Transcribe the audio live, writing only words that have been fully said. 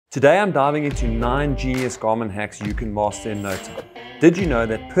Today I'm diving into 9 genius Garmin hacks you can master in no time. Did you know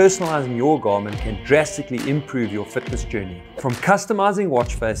that personalizing your Garmin can drastically improve your fitness journey? From customizing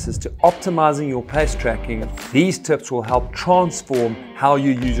watch faces to optimizing your pace tracking, these tips will help transform how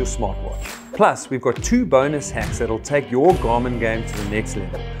you use your smartwatch. Plus, we've got 2 bonus hacks that'll take your Garmin game to the next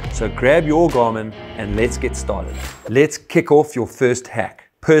level. So grab your Garmin and let's get started. Let's kick off your first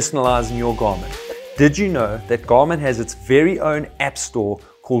hack, personalizing your Garmin. Did you know that Garmin has its very own app store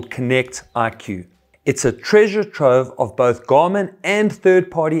called Connect IQ? It's a treasure trove of both Garmin and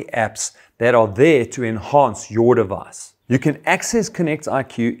third-party apps that are there to enhance your device. You can access Connect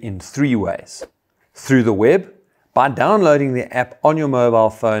IQ in 3 ways. Through the web, by downloading the app on your mobile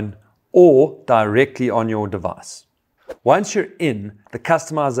phone, or directly on your device. Once you're in, the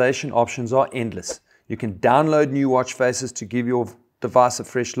customization options are endless. You can download new watch faces to give your device a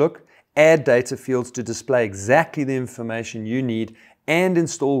fresh look, add data fields to display exactly the information you need, and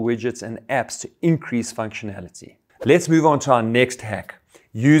install widgets and apps to increase functionality. Let's move on to our next hack,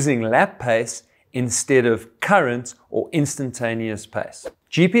 using lap pace instead of current or instantaneous pace.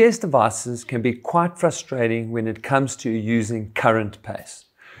 GPS devices can be quite frustrating when it comes to using current pace.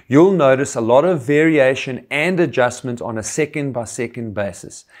 You'll notice a lot of variation and adjustment on a second-by-second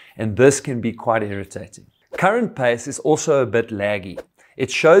basis, and this can be quite irritating. Current pace is also a bit laggy.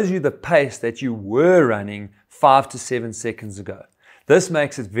 It shows you the pace that you were running 5 to 7 seconds ago. This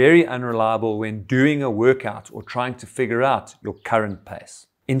makes it very unreliable when doing a workout or trying to figure out your current pace.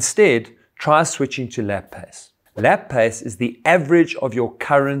 Instead, try switching to lap pace. Lap pace is the average of your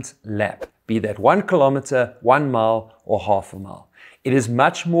current lap, be that 1 kilometer, 1 mile, or half a mile. It is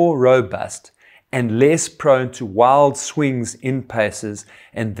much more robust and less prone to wild swings in paces,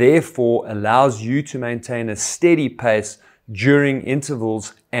 and therefore allows you to maintain a steady pace during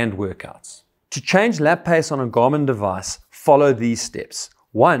intervals and workouts. To change lap pace on a Garmin device, follow these steps.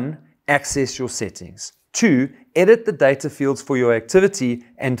 1. Access your settings. 2. Edit the data fields for your activity.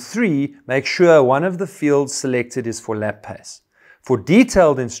 And 3. Make sure one of the fields selected is for lap pace. For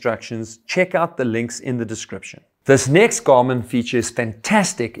detailed instructions, check out the links in the description. This next Garmin feature is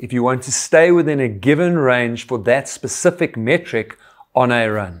fantastic if you want to stay within a given range for that specific metric on a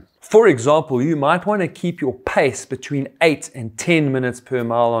run. For example, you might want to keep your pace between 8 and 10 minutes per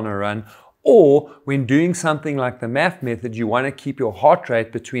mile on a run, or when doing something like the MAF method, you want to keep your heart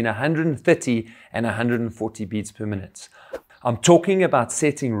rate between 130 and 140 beats per minute. I'm talking about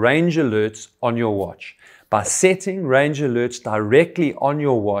setting range alerts on your watch. By setting range alerts directly on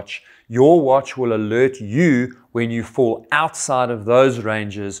your watch will alert you when you fall outside of those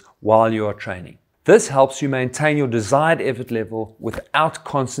ranges while you are training. This helps you maintain your desired effort level without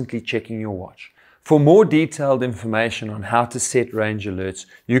constantly checking your watch. For more detailed information on how to set range alerts,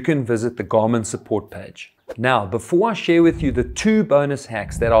 you can visit the Garmin support page. Now, before I share with you the 2 bonus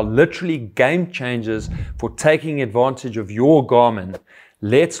hacks that are literally game changers for taking advantage of your Garmin,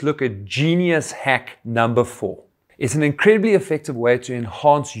 let's look at genius hack number 4. It's an incredibly effective way to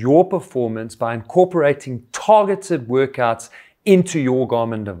enhance your performance by incorporating targeted workouts into your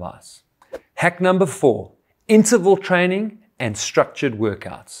Garmin device. Hack number 4, interval training and structured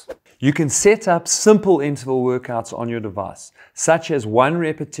workouts. You can set up simple interval workouts on your device, such as 1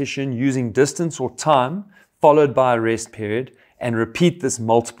 repetition using distance or time, followed by a rest period, and repeat this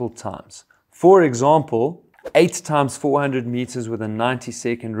multiple times. For example, 8 times 400 meters with a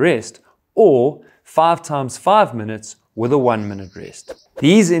 90-second rest, or 5 times 5 minutes with a 1-minute rest.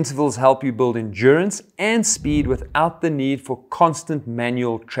 These intervals help you build endurance and speed without the need for constant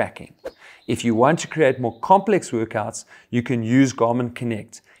manual tracking. If you want to create more complex workouts, you can use Garmin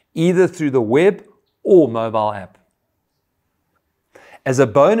Connect, either through the web or mobile app. As a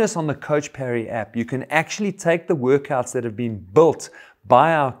bonus on the Coach Parry app, you can actually take the workouts that have been built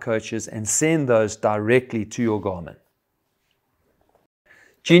by our coaches and send those directly to your Garmin.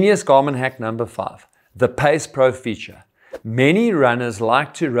 Genius Garmin hack number 5, the PacePro feature. Many runners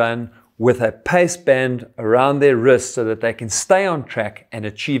like to run with a pace band around their wrist so that they can stay on track and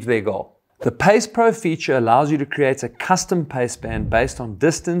achieve their goal. The PacePro feature allows you to create a custom pace band based on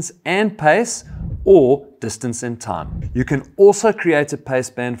distance and pace, or distance and time. You can also create a pace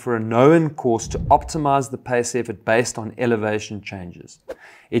band for a known course to optimize the pace effort based on elevation changes.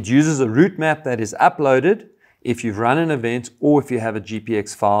 It uses a route map that is uploaded if you've run an event or if you have a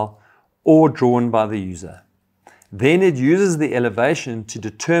GPX file, or drawn by the user. Then it uses the elevation to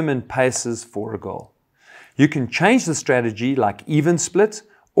determine paces for a goal. You can change the strategy like even split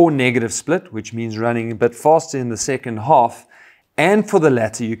or negative split, which means running a bit faster in the second half, and for the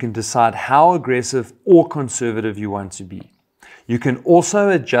latter you can decide how aggressive or conservative you want to be. You can also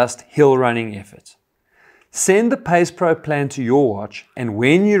adjust hill running effort. Send the PacePro plan to your watch, and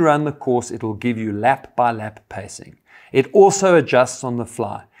when you run the course, it will give you lap by lap pacing. It also adjusts on the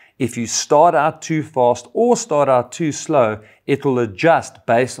fly. If you start out too fast or start out too slow, it will adjust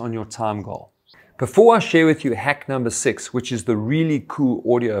based on your time goal. Before I share with you hack number 6, which is the really cool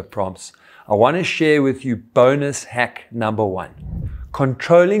audio prompts, I want to share with you bonus hack number 1.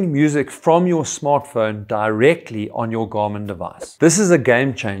 Controlling music from your smartphone directly on your Garmin device. This is a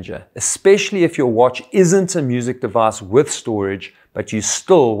game changer, especially if your watch isn't a music device with storage, but you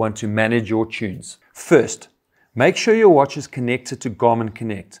still want to manage your tunes. First, make sure your watch is connected to Garmin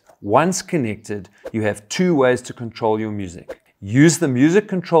Connect. Once connected, you have 2 ways to control your music. Use the music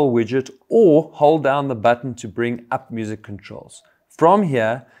control widget or hold down the button to bring up music controls. From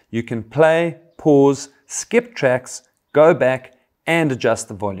here, you can play, pause, skip tracks, go back, and adjust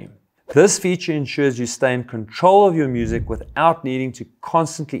the volume. This feature ensures you stay in control of your music without needing to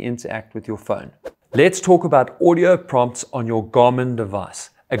constantly interact with your phone. Let's talk about audio prompts on your Garmin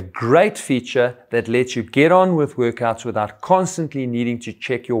device. A great feature that lets you get on with workouts without constantly needing to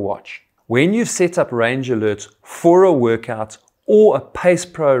check your watch. When you've set up range alerts for a workout or a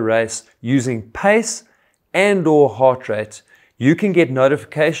PacePro race using pace and/or heart rate, you can get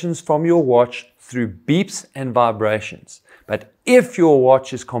notifications from your watch through beeps and vibrations. But if your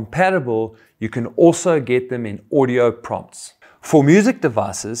watch is compatible, you can also get them in audio prompts. For music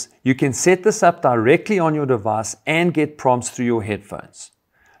devices, you can set this up directly on your device and get prompts through your headphones.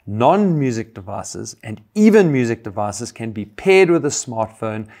 Non-music devices and even music devices can be paired with a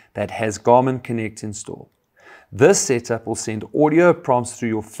smartphone that has Garmin Connect installed. This setup will send audio prompts through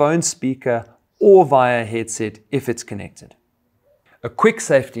your phone speaker or via a headset if it's connected. A quick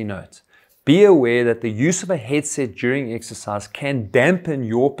safety note. Be aware that the use of a headset during exercise can dampen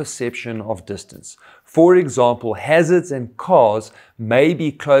your perception of distance. For example, hazards and cars may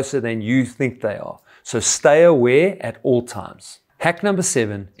be closer than you think they are, so stay aware at all times. Hack number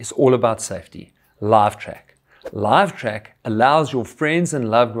 7 is all about safety. Live track. Live track allows your friends and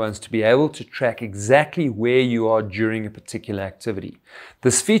loved ones to be able to track exactly where you are during a particular activity.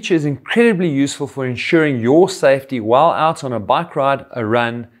 This feature is incredibly useful for ensuring your safety while out on a bike ride, a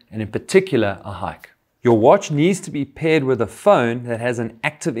run, and in particular, a hike. Your watch needs to be paired with a phone that has an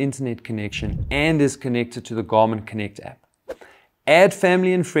active internet connection and is connected to the Garmin Connect app. Add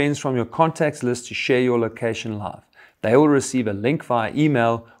family and friends from your contacts list to share your location live. They will receive a link via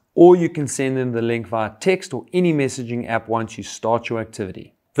email, or you can send them the link via text or any messaging app once you start your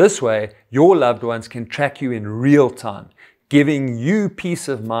activity. This way, your loved ones can track you in real time, giving you peace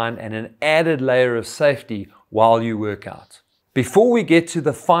of mind and an added layer of safety while you work out. Before we get to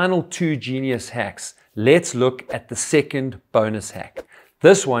the final 2 genius hacks, let's look at the second bonus hack.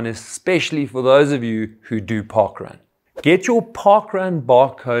 This one is especially for those of you who do parkrun. Get your parkrun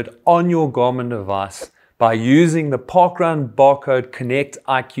barcode on your Garmin device by using the Parkrun Barcode Connect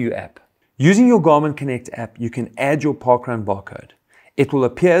IQ app. Using your Garmin Connect app, you can add your parkrun barcode. It will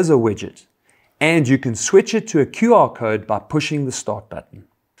appear as a widget, and you can switch it to a QR code by pushing the start button.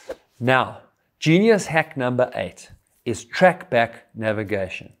 Now, genius hack number 8. Is track back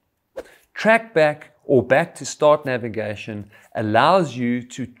navigation. Track back or back to start navigation allows you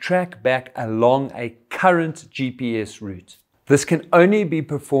to track back along a current GPS route. This can only be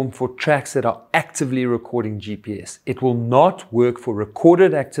performed for tracks that are actively recording GPS. It will not work for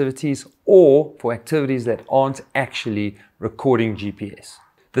recorded activities or for activities that aren't actually recording GPS.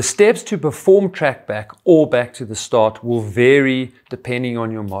 The steps to perform track back or back to the start will vary depending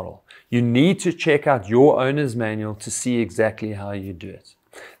on your model. You need to check out your owner's manual to see exactly how you do it.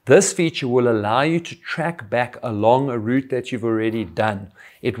 This feature will allow you to track back along a route that you've already done.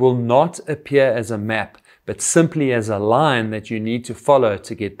 It will not appear as a map, but simply as a line that you need to follow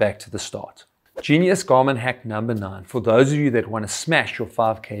to get back to the start. Genius Garmin hack number 9, for those of you that want to smash your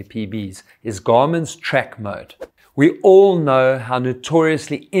 5K PBs, is Garmin's track mode. We all know how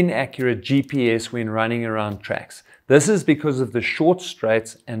notoriously inaccurate GPS when running around tracks. This is because of the short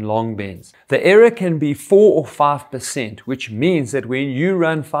straights and long bends. The error can be 4 or 5%, which means that when you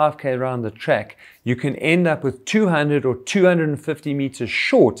run 5K around the track, you can end up with 200 or 250 meters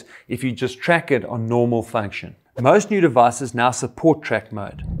short if you just track it on normal function. Most new devices now support track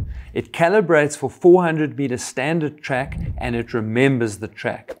mode. It calibrates for 400 meter standard track and it remembers the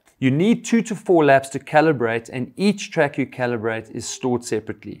track. You need 2 to 4 laps to calibrate, and each track you calibrate is stored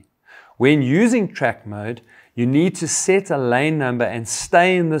separately. When using track mode, you need to set a lane number and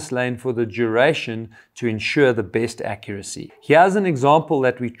stay in this lane for the duration to ensure the best accuracy. Here's an example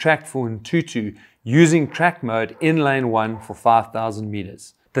that we tracked for in Tutu using track mode in lane 1 for 5,000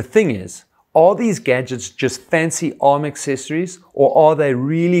 meters. The thing is, Are these gadgets just fancy arm accessories, or are they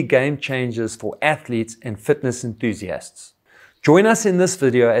really game changers for athletes and fitness enthusiasts? Join us in this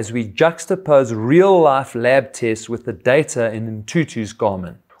video as we juxtapose real-life lab tests with the data in Intuitu's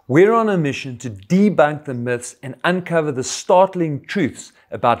Garmin. We're on a mission to debunk the myths and uncover the startling truths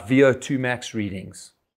about VO2 max readings.